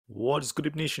What is good,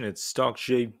 Ape Nation? It's Stock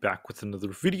J back with another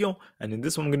video, and in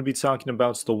this one I'm going to be talking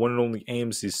about the one and only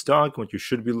AMC stock, what you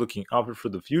should be looking out for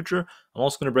the future. I'm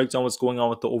also going to break down what's going on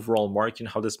with the overall market and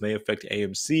how this may affect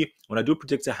AMC, when I do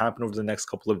predict to happen over the next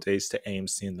couple of days to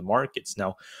AMC in the markets.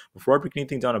 Now, before I break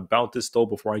anything down about this though,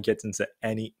 before I get into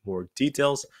any more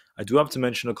details, I do have to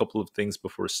mention a couple of things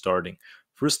before starting.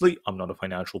 Firstly, I'm not a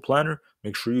financial planner.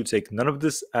 Make sure you take none of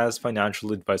this as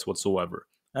financial advice whatsoever.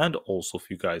 And also, if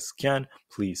you guys can,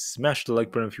 please smash the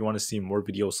like button if you want to see more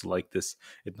videos like this.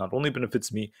 It not only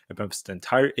benefits me, it benefits the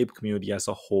entire ape community as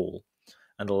a whole.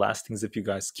 And the last thing is, if you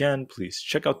guys can, please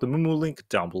check out the Moomoo link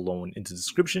down below and in the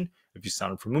description. If you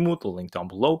sign up for Moomoo, the link down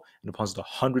below, and deposit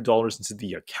 $100 into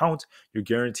the account, you're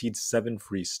guaranteed 7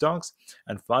 free stocks,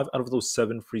 and 5 out of those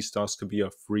 7 free stocks could be a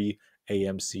free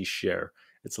AMC share.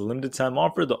 It's a limited time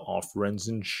offer. The offer ends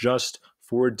in just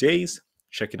 4 days.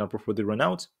 Check it out before they run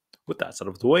out. With that out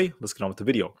of the way, let's get on with the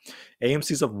video.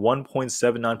 AMC is up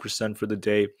 1.79% for the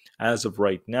day as of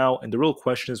right now, and the real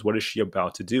question is, what is she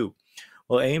about to do?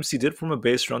 Well, AMC did form a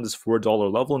base around this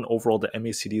 $4 level, and overall the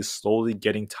MACD is slowly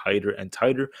getting tighter and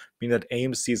tighter, meaning that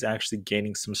AMC is actually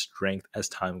gaining some strength as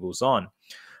time goes on.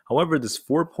 However, this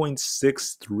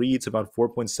 4.63 to about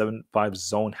 4.75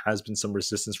 zone has been some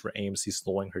resistance for AMC,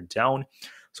 slowing her down.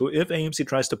 So if AMC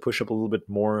tries to push up a little bit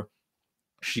more,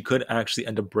 she could actually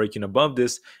end up breaking above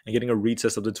this and getting a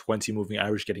retest of the 20 moving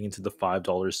average, getting into the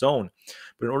 $5 zone.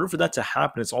 But in order for that to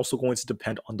happen, it's also going to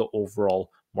depend on the overall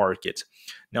market.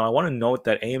 Now, I want to note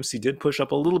that AMC did push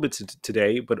up a little bit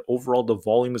today, but overall the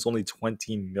volume is only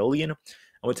 20 million. And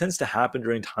what tends to happen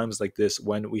during times like this,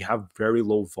 when we have very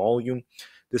low volume,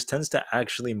 this tends to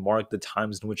actually mark the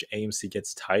times in which AMC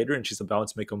gets tighter, and she's about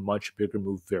to make a much bigger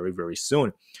move very, very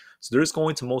soon. So there is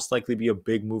going to most likely be a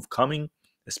big move coming,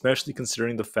 especially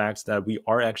considering the fact that we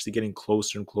are actually getting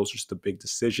closer and closer to the big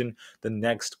decision, the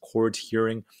next court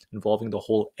hearing involving the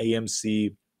whole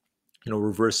AMC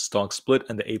reverse stock split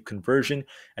and the ape conversion.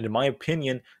 And in my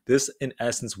opinion, this in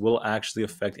essence will actually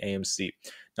affect AMC.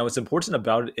 Now, what's important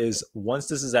about it is, once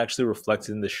this is actually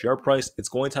reflected in the share price, it's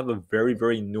going to have a very,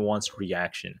 very nuanced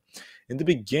reaction. In the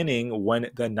beginning, when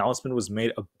the announcement was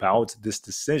made about this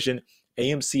decision,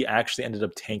 AMC actually ended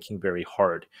up tanking very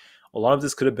hard. A lot of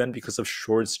this could have been because of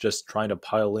shorts just trying to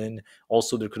pile in.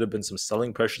 Also, there could have been some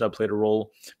selling pressure that played a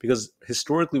role, because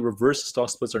historically, reverse stock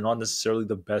splits are not necessarily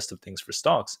the best of things for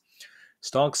stocks.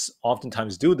 Stocks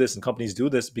oftentimes do this, and companies do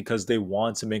this because they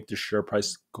want to make the share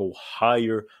price go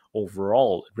higher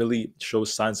overall. It really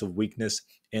shows signs of weakness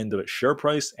in the share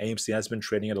price. AMC has been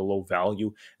trading at a low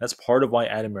value. That's part of why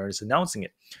Adam Aron is announcing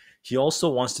it. He also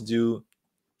wants to do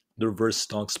the reverse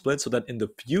stock split so that in the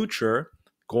future,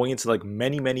 going into like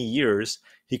many years,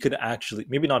 he could actually,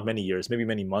 maybe not many years, maybe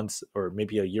many months, or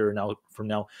maybe a year now from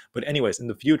now, but anyways, in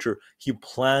the future, he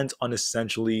plans on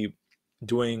essentially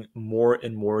doing more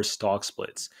and more stock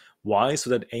splits. Why? So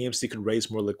that AMC could raise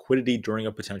more liquidity during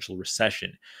a potential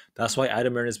recession. That's why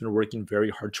Adam Aron has been working very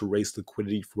hard to raise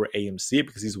liquidity for AMC,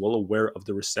 because he's well aware of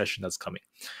the recession that's coming.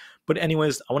 But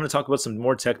anyways, I want to talk about some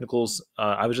more technicals.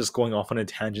 I was just going off on a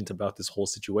tangent about this whole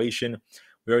situation.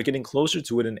 We are getting closer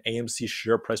to it, and AMC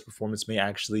share price performance may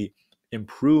actually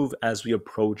improve as we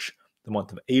approach the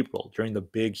month of April during the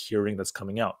big hearing that's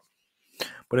coming out.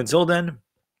 But until then,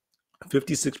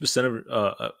 56%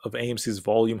 of AMC's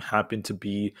volume happened to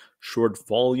be short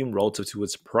volume relative to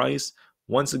its price,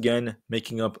 once again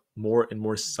making up more and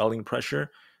more selling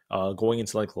pressure going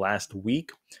into like last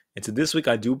week. Into this week,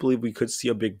 I do believe we could see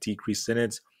a big decrease in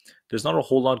it. There's not a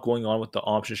whole lot going on with the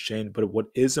options chain, but what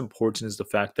is important is the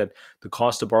fact that the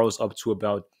cost to borrow is up to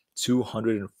about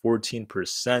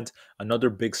 214%, another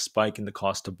big spike in the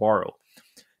cost to borrow.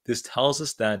 This tells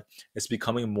us that it's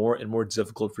becoming more and more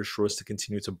difficult for shorts to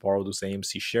continue to borrow those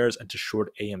AMC shares and to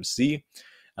short AMC.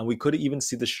 And we could even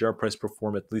see the share price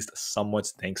perform at least somewhat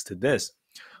thanks to this.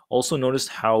 Also, notice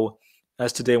how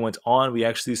as today went on, we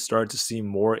actually started to see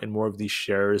more and more of these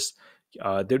shares.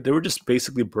 They were just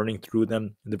basically burning through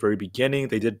them in the very beginning.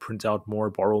 They did print out more,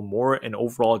 borrow more, and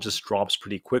overall it just drops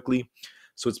pretty quickly.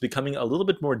 So it's becoming a little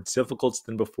bit more difficult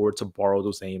than before to borrow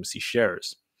those AMC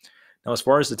shares. Now, as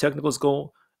far as the technicals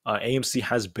go, AMC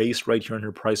has base right here on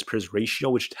her price-price ratio,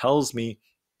 which tells me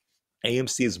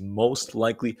AMC is most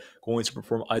likely going to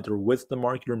perform either with the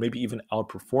market or maybe even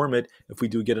outperform it if we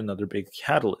do get another big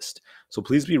catalyst. So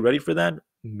please be ready for that.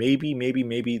 Maybe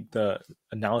the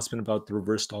announcement about the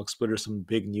reverse stock split or some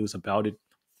big news about it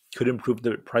could improve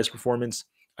the price performance.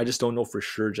 I just don't know for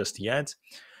sure just yet.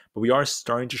 But we are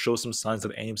starting to show some signs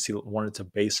that AMC wanted to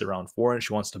base around 4 and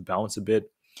she wants to bounce a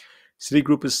bit.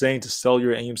 Citigroup is saying to sell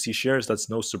your AMC shares. That's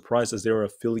no surprise, as they are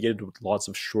affiliated with lots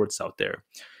of shorts out there.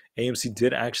 AMC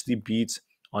did actually beat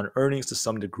on earnings to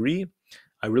some degree.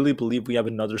 I really believe we have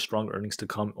another strong earnings to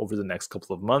come over the next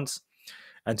couple of months.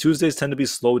 And Tuesdays tend to be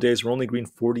slow days. We're only green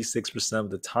 46% of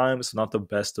the time, so not the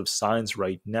best of signs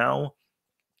right now.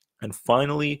 And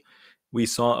finally, we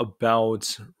saw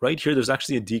about right here, there's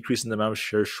actually a decrease in the amount of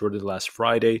shares shorted last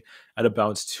Friday at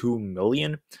about 2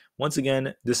 million. Once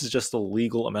again, this is just the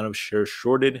legal amount of shares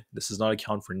shorted. This does not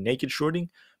account for naked shorting,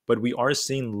 but we are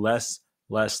seeing less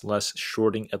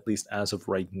shorting, at least as of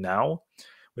right now,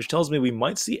 which tells me we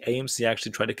might see AMC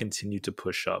actually try to continue to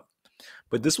push up.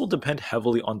 But this will depend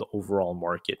heavily on the overall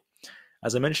market.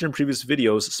 As I mentioned in previous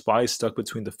videos, SPY is stuck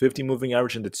between the 50 moving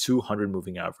average and the 200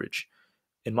 moving average.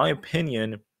 In my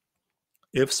opinion,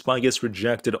 if SPY gets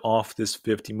rejected off this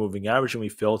 50 moving average and we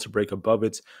fail to break above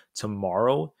it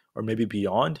tomorrow or maybe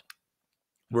beyond,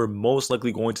 we're most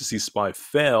likely going to see SPY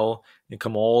fail and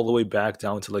come all the way back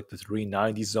down to like the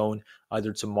 390 zone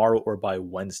either tomorrow or by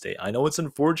Wednesday. I know it's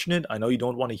unfortunate. I know you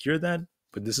don't want to hear that,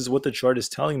 but this is what the chart is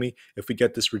telling me. If we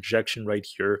get this rejection right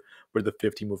here where the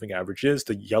 50 moving average is,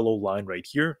 the yellow line right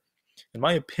here, in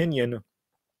my opinion,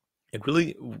 it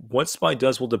really, what SPY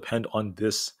does will depend on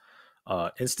this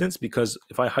instance, because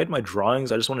if I hide my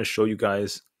drawings, I just want to show you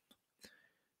guys,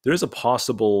 there's a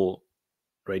possible,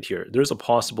 right here, there's a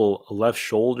possible left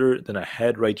shoulder, then a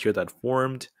head right here that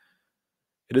formed.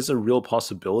 It is a real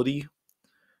possibility.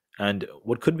 And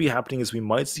what could be happening is we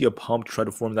might see a pump try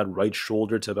to form that right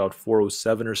shoulder to about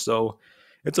 407 or so.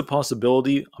 It's a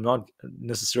possibility. I'm not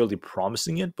necessarily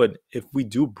promising it, but if we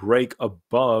do break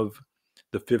above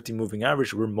the 50 moving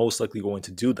average, we're most likely going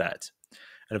to do that.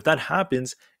 And if that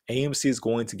happens, AMC is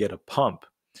going to get a pump.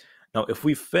 Now, if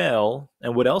we fail,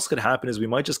 and what else could happen is we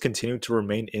might just continue to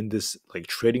remain in this like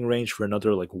trading range for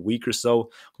another like week or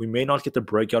so. We may not get the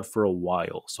breakout for a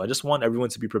while. So I just want everyone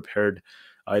to be prepared.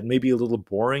 It may be a little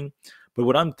boring, but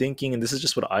what I'm thinking, and this is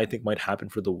just what I think might happen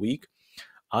for the week,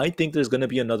 I think there's going to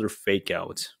be another fake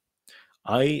out.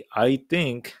 I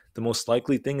think the most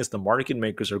likely thing is the market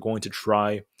makers are going to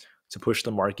try to push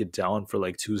the market down for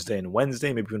like Tuesday and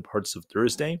Wednesday, maybe even parts of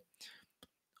Thursday,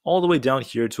 all the way down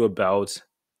here to about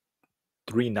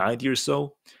 390 or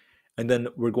so. And then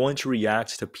we're going to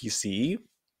react to PCE.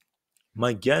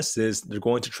 My guess is they're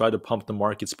going to try to pump the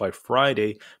markets by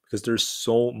Friday because there's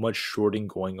so much shorting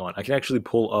going on. I can actually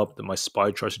pull up my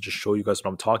SPY charts to just show you guys what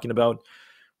I'm talking about.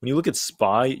 When you look at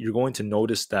SPY, you're going to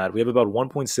notice that we have about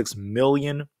 1.6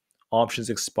 million options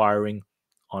expiring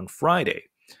on Friday.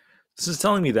 This is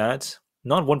telling me that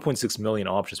not 1.6 million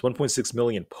options, 1.6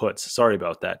 million puts. Sorry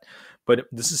about that. But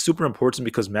this is super important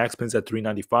because max pin's at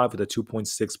 395 with a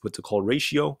 2.6 put to call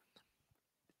ratio.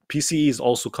 PCE is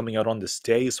also coming out on this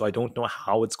day, so I don't know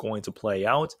how it's going to play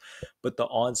out. But the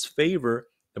odds favor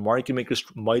the market makers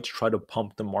might try to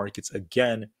pump the markets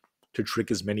again to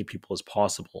trick as many people as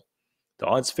possible. The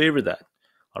odds favor that.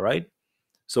 All right.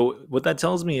 So what that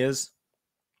tells me is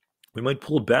we might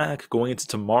pull back going into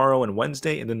tomorrow and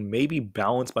Wednesday, and then maybe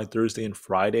bounce by Thursday and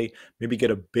Friday, maybe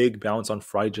get a big bounce on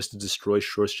Friday just to destroy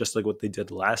shorts, just like what they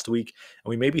did last week. And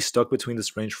we may be stuck between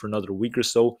this range for another week or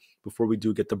so before we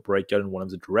do get the breakout in one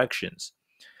of the directions.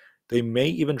 They may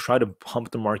even try to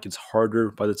pump the markets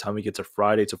harder by the time we get to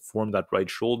Friday to form that right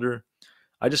shoulder.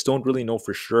 I just don't really know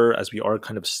for sure, as we are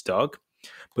kind of stuck.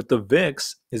 But the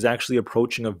VIX is actually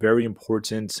approaching a very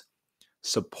important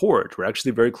support. We're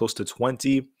actually very close to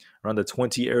 20, around the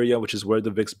 20 area, which is where the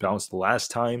VIX bounced the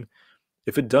last time.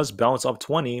 If it does bounce off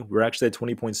 20, we're actually at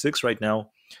 20.6 right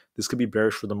now. This could be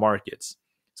bearish for the markets.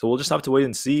 So we'll just have to wait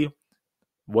and see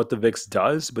what the VIX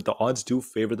does, but the odds do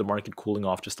favor the market cooling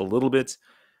off just a little bit.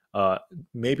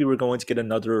 Maybe we're going to get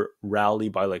another rally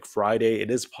by like Friday.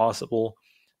 It is possible.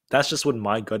 That's just what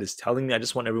my gut is telling me. I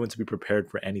just want everyone to be prepared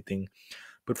for anything.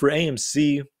 But for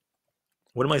AMC,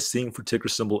 what am I seeing for ticker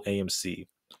symbol AMC?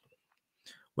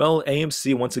 Well,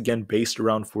 AMC once again based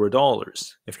around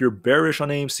 $4. If you're bearish on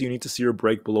AMC, you need to see your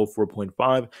break below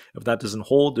 4.5. If that doesn't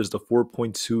hold, there's the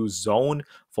 4.2 zone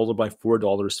followed by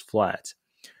 $4 flat.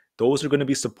 Those are going to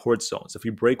be support zones. If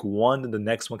you break one, then the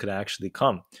next one could actually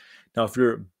come. Now, if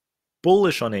you're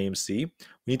bullish on AMC,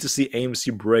 we need to see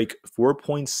AMC break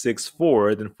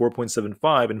 4.64, then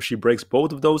 4.75, and if she breaks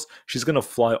both of those, she's going to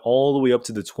fly all the way up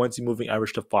to the 20 moving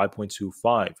average to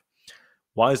 5.25.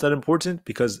 Why is that important?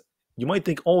 Because you might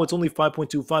think, oh, it's only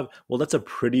 5.25. Well, that's a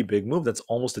pretty big move. That's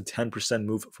almost a 10%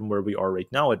 move from where we are right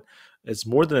now. It's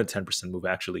more than a 10% move,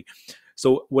 actually.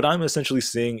 So what I'm essentially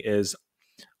seeing is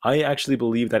I actually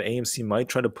believe that AMC might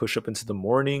try to push up into the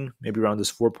morning, maybe around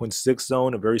this 4.6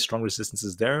 zone. A very strong resistance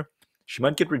is there. She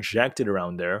might get rejected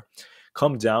around there,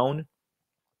 come down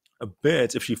a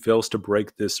bit if she fails to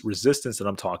break this resistance that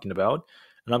I'm talking about.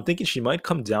 And I'm thinking she might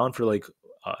come down for like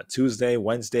Tuesday,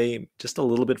 Wednesday, just a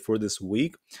little bit for this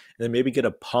week, and then maybe get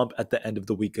a pump at the end of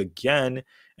the week again,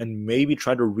 and maybe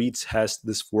try to retest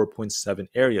this 4.7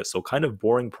 area. So kind of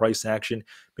boring price action,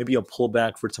 maybe a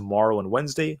pullback for tomorrow and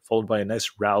Wednesday, followed by a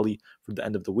nice rally for the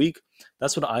end of the week.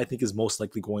 That's what I think is most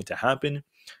likely going to happen.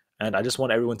 And I just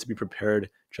want everyone to be prepared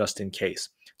just in case.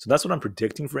 So that's what I'm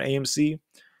predicting for AMC.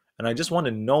 And I just want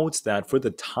to note that for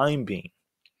the time being,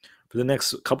 for the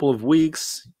next couple of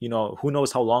weeks, who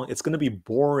knows how long, it's going to be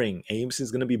boring. AMC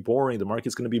is going to be boring. The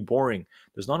market's going to be boring.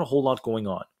 There's not a whole lot going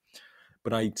on.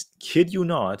 But I kid you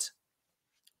not,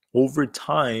 over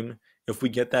time, if we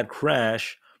get that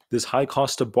crash, this high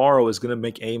cost to borrow is going to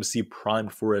make AMC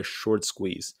primed for a short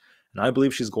squeeze. And I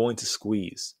believe she's going to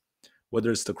squeeze.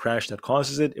 Whether it's the crash that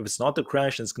causes it, if it's not the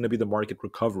crash, then it's going to be the market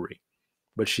recovery.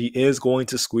 But she is going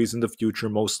to squeeze in the future,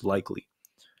 most likely.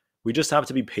 We just have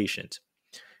to be patient.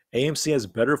 AMC has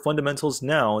better fundamentals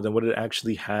now than what it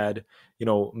actually had,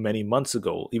 many months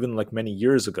ago, even like many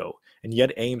years ago. And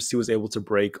yet AMC was able to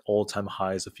break all-time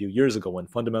highs a few years ago when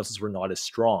fundamentals were not as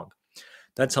strong.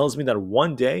 That tells me that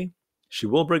one day she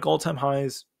will break all-time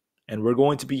highs, and we're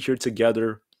going to be here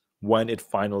together when it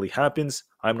finally happens.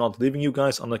 I'm not leaving you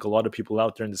guys, unlike a lot of people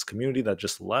out there in this community that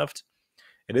just left.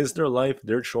 It is their life,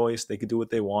 their choice. They can do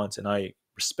what they want, and I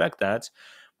respect that.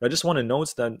 But I just want to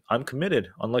note that I'm committed.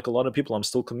 Unlike a lot of people, I'm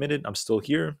still committed. I'm still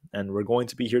here, and we're going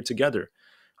to be here together.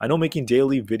 I know making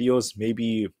daily videos may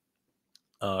be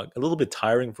a little bit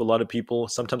tiring for a lot of people.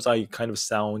 Sometimes I kind of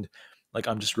sound like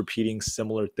I'm just repeating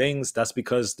similar things. That's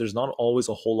because there's not always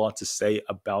a whole lot to say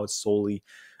about solely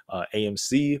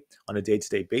AMC on a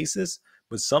day-to-day basis.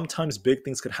 But sometimes big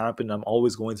things could happen. I'm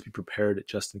always going to be prepared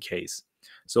just in case.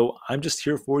 So I'm just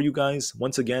here for you guys.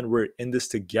 Once again, we're in this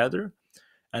together.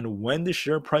 And when the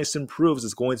share price improves,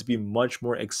 it's going to be much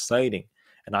more exciting.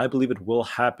 And I believe it will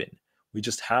happen. We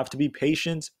just have to be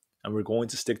patient, and we're going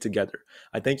to stick together.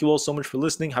 I thank you all so much for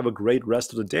listening. Have a great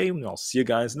rest of the day, and I'll see you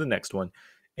guys in the next one.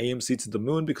 AMC to the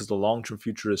moon, because the long-term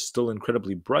future is still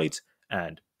incredibly bright.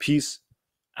 And peace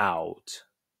out.